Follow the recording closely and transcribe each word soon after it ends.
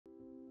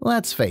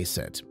Let's face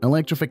it,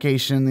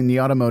 electrification in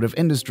the automotive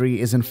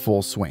industry is in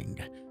full swing.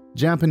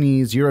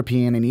 Japanese,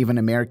 European, and even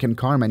American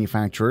car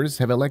manufacturers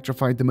have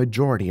electrified the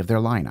majority of their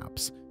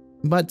lineups.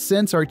 But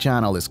since our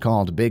channel is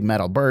called Big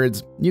Metal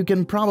Birds, you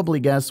can probably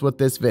guess what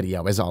this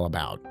video is all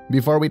about.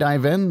 Before we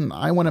dive in,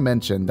 I want to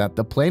mention that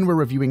the plane we're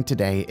reviewing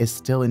today is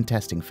still in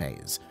testing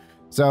phase.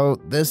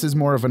 So this is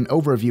more of an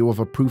overview of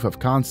a proof of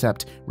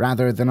concept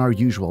rather than our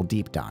usual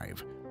deep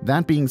dive.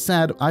 That being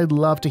said, I'd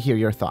love to hear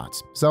your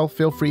thoughts, so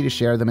feel free to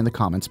share them in the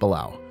comments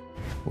below.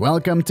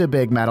 Welcome to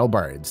Big Metal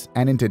Birds,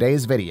 and in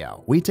today's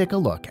video, we take a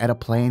look at a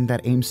plane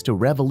that aims to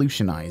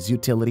revolutionize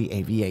utility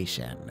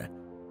aviation.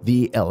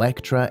 The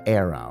Electra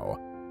Aero.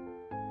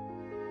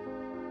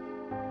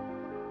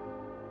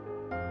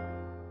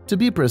 To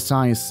be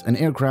precise, an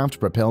aircraft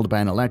propelled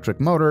by an electric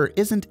motor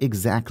isn't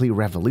exactly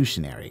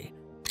revolutionary.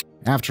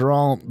 After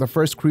all, the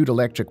first crewed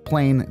electric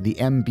plane, the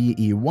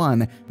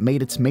MBE-1,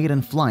 made its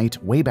maiden flight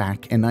way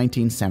back in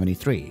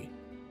 1973.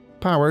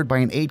 Powered by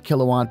an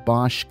 8-kilowatt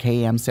Bosch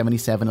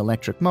KM77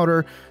 electric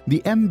motor,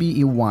 the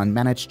MBE-1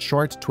 managed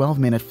short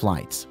 12-minute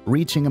flights,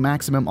 reaching a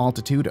maximum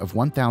altitude of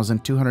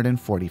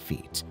 1,240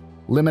 feet.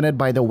 Limited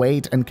by the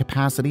weight and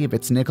capacity of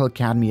its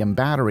nickel-cadmium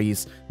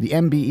batteries, the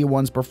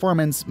MBE-1's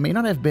performance may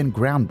not have been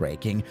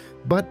groundbreaking,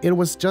 but it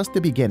was just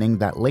the beginning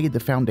that laid the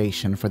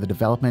foundation for the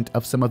development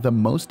of some of the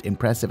most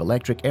impressive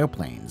electric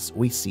airplanes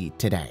we see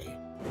today.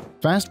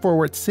 Fast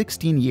forward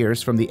 16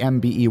 years from the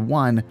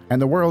MBE-1, and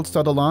the world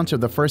saw the launch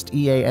of the first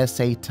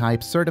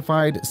EASA-type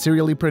certified,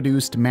 serially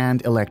produced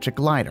manned electric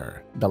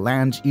glider, the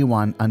Lange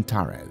E1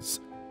 Antares.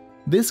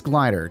 This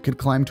glider could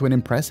climb to an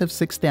impressive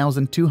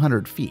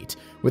 6,200 feet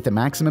with a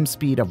maximum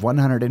speed of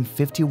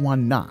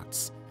 151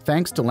 knots,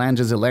 thanks to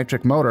Lange's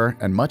electric motor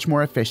and much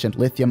more efficient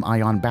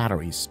lithium-ion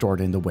batteries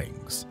stored in the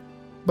wings.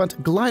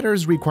 But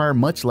gliders require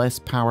much less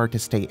power to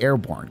stay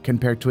airborne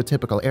compared to a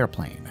typical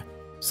airplane.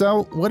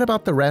 So what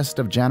about the rest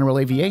of general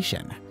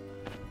aviation?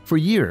 For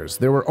years,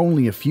 there were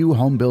only a few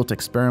home-built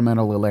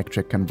experimental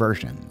electric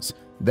conversions.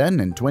 Then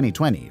in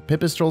 2020,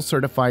 Pipistrel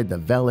certified the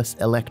Velis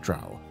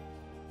Electro,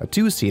 a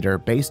two-seater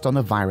based on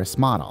the Virus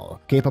model,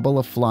 capable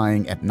of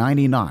flying at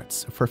 90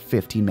 knots for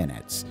 50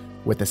 minutes,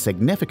 with a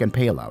significant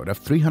payload of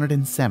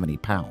 370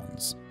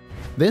 pounds.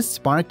 This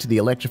sparked the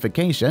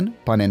electrification,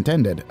 pun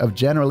intended, of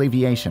general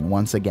aviation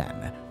once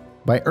again.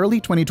 By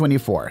early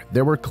 2024,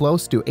 there were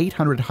close to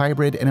 800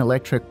 hybrid and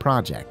electric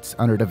projects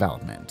under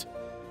development.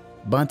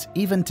 But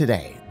even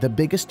today, the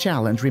biggest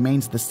challenge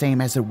remains the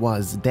same as it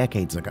was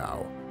decades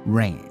ago: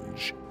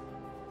 range.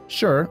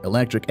 Sure,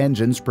 electric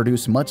engines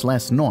produce much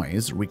less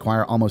noise,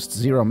 require almost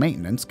zero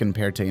maintenance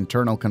compared to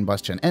internal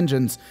combustion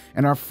engines,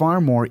 and are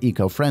far more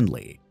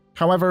eco-friendly.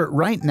 However,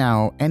 right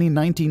now, any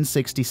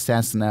 1960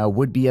 Cessna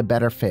would be a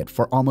better fit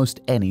for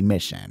almost any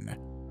mission.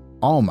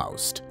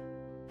 Almost.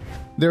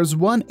 There's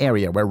one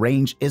area where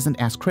range isn't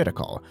as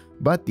critical,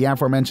 but the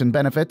aforementioned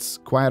benefits,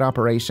 quiet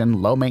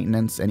operation, low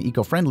maintenance, and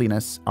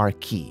eco-friendliness are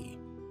key.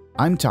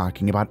 I'm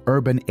talking about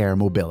urban air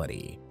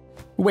mobility.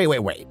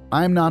 Wait.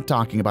 I'm not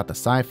talking about the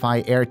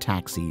sci-fi air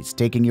taxis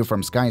taking you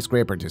from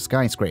skyscraper to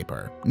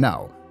skyscraper.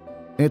 No.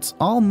 It's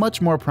all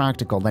much more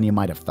practical than you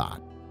might have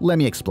thought. Let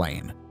me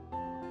explain.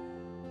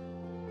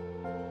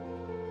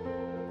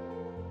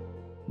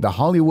 The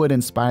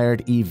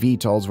Hollywood-inspired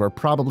eVTOLs were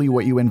probably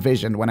what you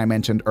envisioned when I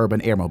mentioned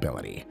urban air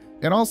mobility.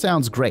 It all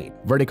sounds great: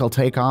 vertical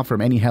takeoff from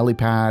any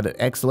helipad,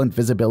 excellent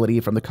visibility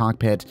from the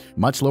cockpit,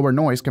 much lower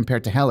noise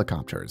compared to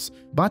helicopters.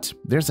 But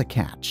there's a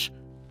catch.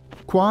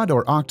 Quad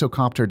or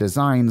octocopter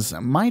designs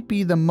might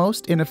be the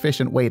most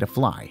inefficient way to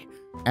fly,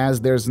 as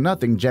there's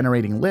nothing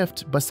generating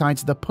lift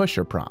besides the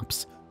pusher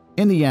props.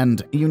 In the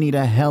end, you need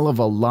a hell of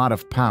a lot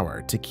of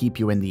power to keep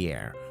you in the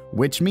air,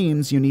 which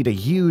means you need a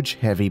huge,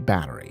 heavy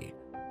battery.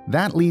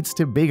 That leads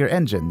to bigger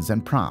engines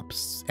and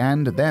props,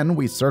 and then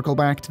we circle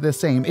back to the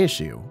same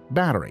issue: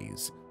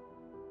 batteries.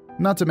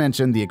 Not to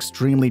mention the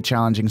extremely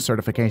challenging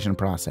certification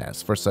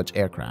process for such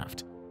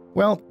aircraft.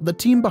 Well, the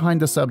team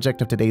behind the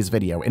subject of today's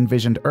video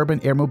envisioned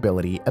urban air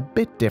mobility a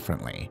bit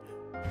differently.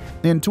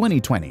 In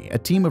 2020, a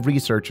team of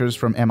researchers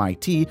from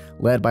MIT,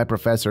 led by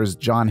professors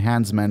John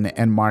Hansman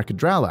and Mark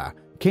Drella,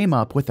 came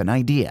up with an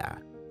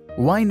idea.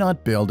 Why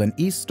not build an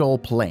STOL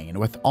plane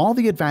with all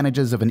the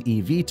advantages of an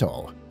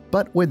eVTOL,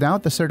 but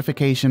without the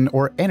certification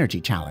or energy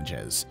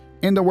challenges?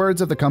 In the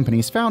words of the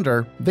company's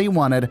founder, they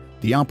wanted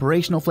the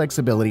operational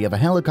flexibility of a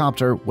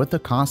helicopter with the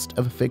cost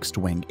of a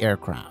fixed-wing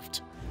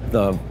aircraft.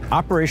 The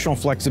operational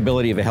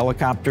flexibility of a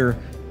helicopter,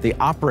 the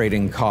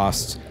operating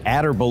costs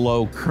at or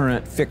below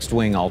current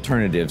fixed-wing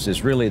alternatives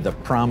is really the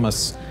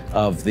promise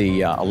of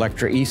the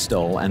Electra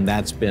STOL, and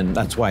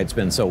that's why it's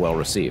been so well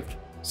received.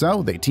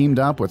 So they teamed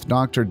up with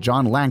Dr.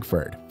 John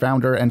Langford,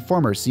 founder and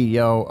former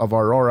CEO of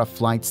Aurora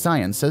Flight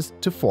Sciences,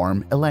 to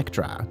form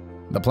Electra.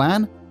 The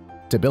plan?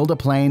 To build a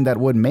plane that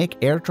would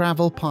make air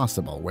travel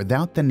possible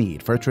without the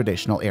need for a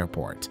traditional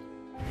airport.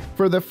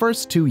 For the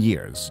first 2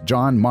 years,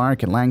 John,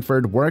 Mark, and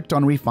Langford worked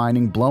on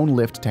refining blown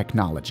lift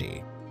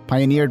technology.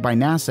 Pioneered by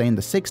NASA in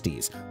the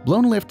 60s,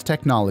 blown lift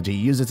technology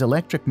uses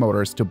electric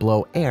motors to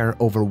blow air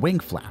over wing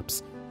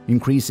flaps.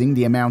 increasing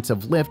the amounts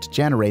of lift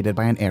generated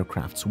by an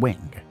aircraft's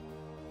wing.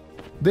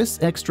 This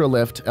extra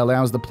lift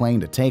allows the plane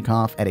to take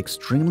off at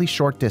extremely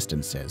short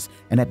distances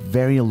and at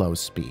very low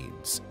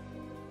speeds.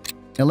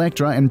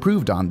 Electra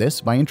improved on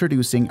this by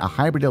introducing a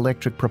hybrid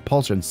electric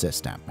propulsion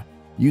system.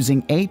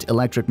 Using 8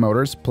 electric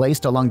motors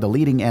placed along the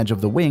leading edge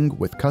of the wing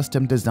with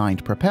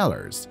custom-designed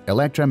propellers,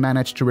 Electra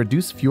managed to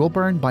reduce fuel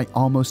burn by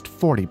almost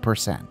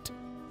 40%,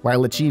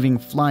 while achieving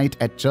flight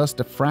at just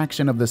a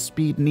fraction of the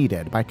speed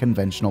needed by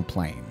conventional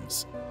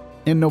planes.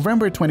 In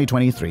November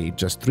 2023,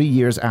 just 3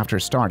 years after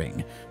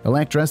starting,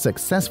 Electra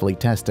successfully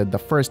tested the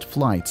first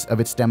flights of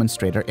its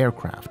demonstrator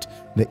aircraft,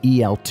 the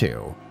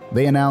EL-2.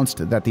 They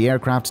announced that the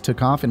aircraft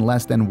took off in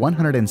less than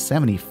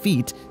 170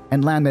 feet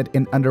and landed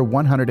in under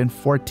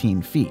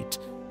 114 feet,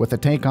 with a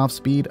takeoff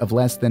speed of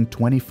less than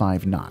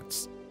 25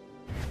 knots.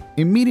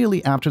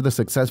 Immediately after the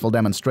successful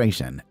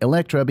demonstration,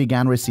 Electra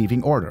began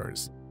receiving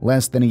orders.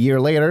 Less than a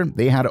year later,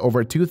 they had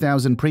over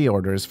 2,000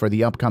 pre-orders for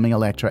the upcoming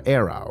Electra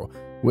Aero,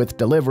 with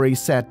delivery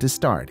set to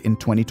start in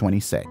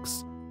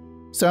 2026.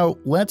 So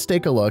let's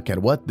take a look at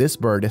what this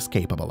bird is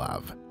capable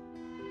of.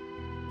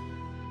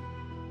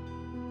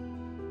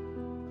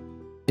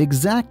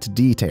 Exact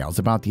details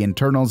about the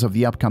internals of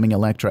the upcoming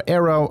Electra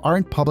Aero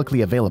aren't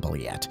publicly available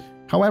yet.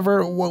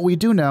 However, what we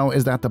do know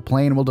is that the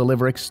plane will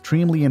deliver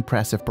extremely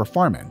impressive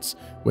performance,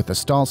 with a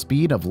stall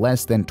speed of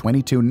less than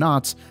 22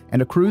 knots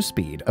and a cruise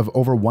speed of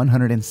over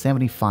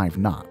 175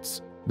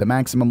 knots. The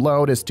maximum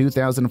load is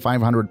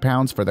 2,500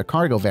 pounds for the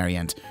cargo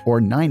variant, or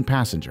 9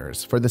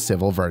 passengers for the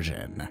civil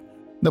version.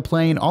 The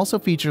plane also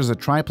features a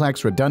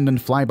triplex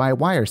redundant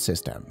fly-by-wire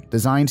system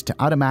designed to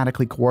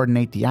automatically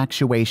coordinate the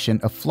actuation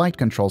of flight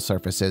control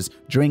surfaces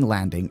during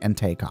landing and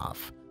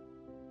takeoff.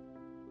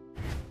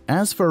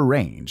 As for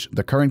range,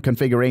 the current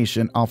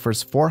configuration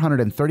offers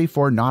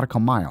 434 nautical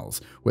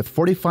miles with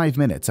 45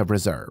 minutes of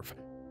reserve.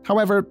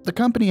 However, the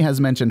company has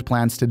mentioned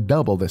plans to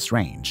double this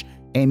range,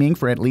 aiming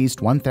for at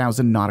least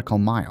 1,000 nautical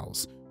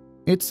miles.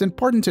 It's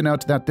important to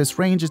note that this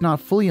range is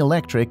not fully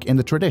electric in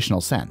the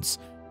traditional sense.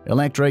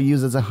 Electra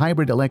uses a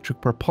hybrid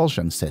electric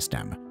propulsion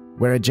system,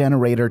 where a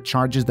generator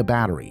charges the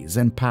batteries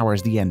and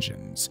powers the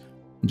engines.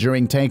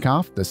 During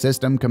takeoff, the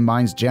system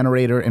combines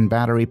generator and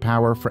battery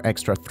power for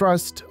extra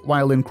thrust,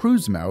 while in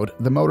cruise mode,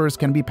 the motors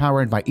can be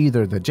powered by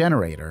either the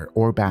generator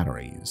or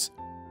batteries.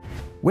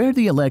 Where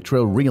the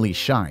Electra really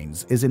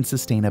shines is in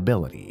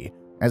sustainability.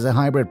 As a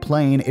hybrid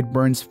plane, it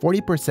burns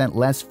 40%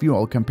 less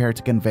fuel compared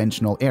to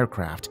conventional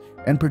aircraft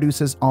and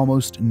produces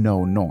almost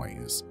no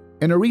noise.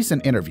 In a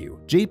recent interview,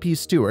 J.P.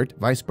 Stewart,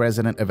 vice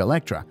president of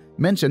Electra,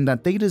 mentioned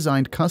that they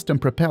designed custom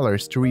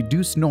propellers to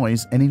reduce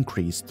noise and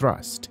increase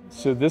thrust.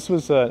 So this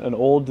was an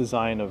old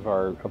design of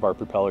our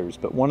propellers,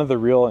 but one of the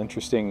real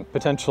interesting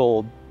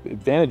potential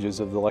advantages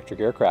of the electric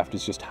aircraft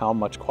is just how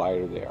much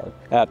quieter they are.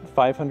 At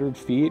 500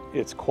 feet,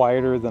 it's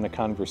quieter than a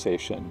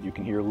conversation. You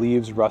can hear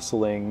leaves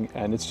rustling,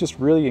 and it's just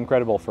really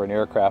incredible for an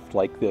aircraft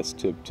like this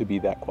to be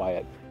that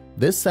quiet.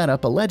 This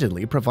setup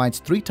allegedly provides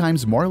 3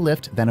 times more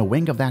lift than a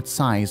wing of that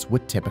size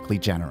would typically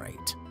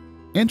generate.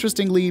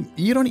 Interestingly,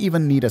 you don't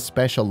even need a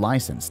special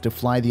license to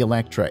fly the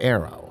Electra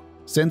Aero.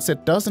 Since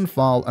it doesn't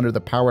fall under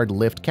the powered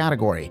lift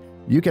category,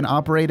 you can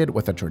operate it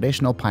with a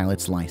traditional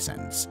pilot's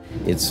license.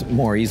 It's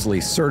more easily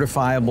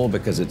certifiable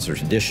because it's a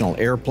traditional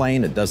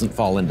airplane. It doesn't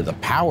fall into the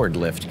powered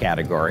lift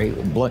category.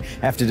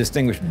 Have to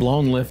distinguish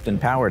blown lift and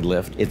powered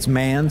lift. It's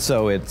manned,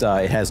 so it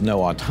has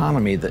no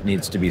autonomy that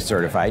needs to be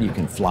certified. You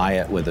can fly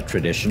it with a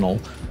traditional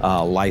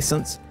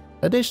license.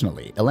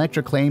 Additionally,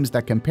 Electra claims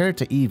that compared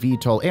to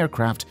eVTOL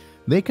aircraft,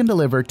 they can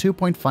deliver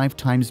 2.5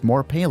 times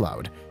more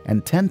payload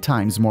and 10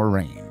 times more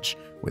range,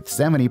 with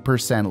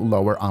 70%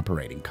 lower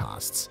operating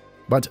costs.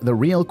 But the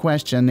real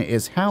question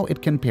is how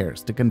it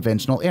compares to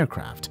conventional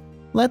aircraft.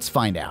 Let's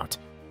find out.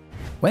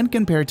 When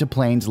compared to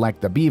planes like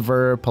the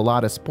Beaver,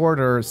 Pilatus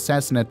Porter,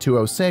 Cessna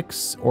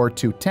 206, or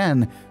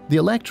 210, the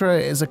Electra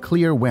is a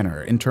clear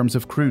winner in terms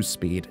of cruise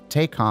speed,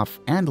 takeoff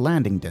and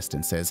landing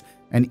distances,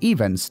 and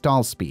even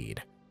stall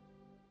speed.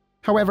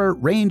 However,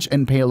 range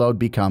and payload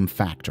become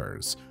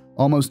factors.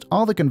 Almost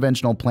all the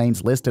conventional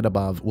planes listed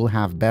above will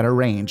have better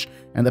range,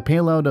 and the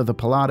payload of the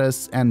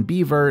Pilatus and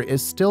Beaver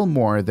is still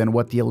more than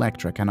what the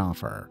Electra can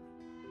offer.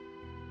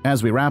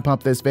 As we wrap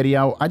up this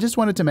video, I just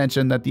wanted to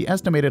mention that the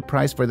estimated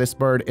price for this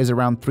bird is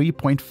around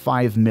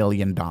 $3.5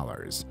 million.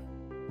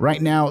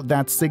 Right now,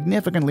 that's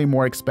significantly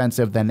more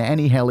expensive than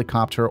any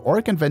helicopter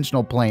or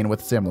conventional plane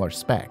with similar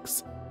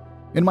specs.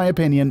 In my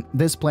opinion,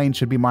 this plane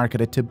should be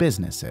marketed to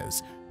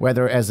businesses,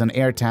 whether as an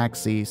air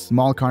taxi,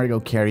 small cargo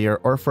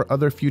carrier, or for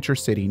other future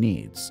city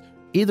needs.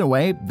 Either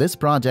way, this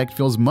project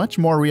feels much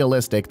more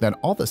realistic than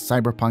all the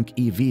cyberpunk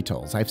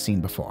eVTOLs I've seen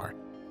before.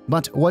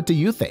 But what do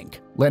you think?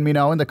 Let me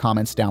know in the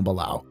comments down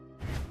below.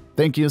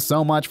 Thank you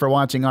so much for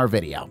watching our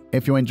video.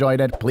 If you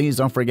enjoyed it, please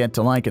don't forget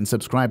to like and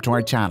subscribe to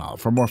our channel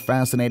for more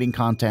fascinating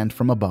content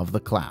from above the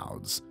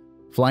clouds.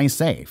 Fly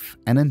safe,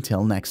 and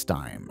until next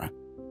time.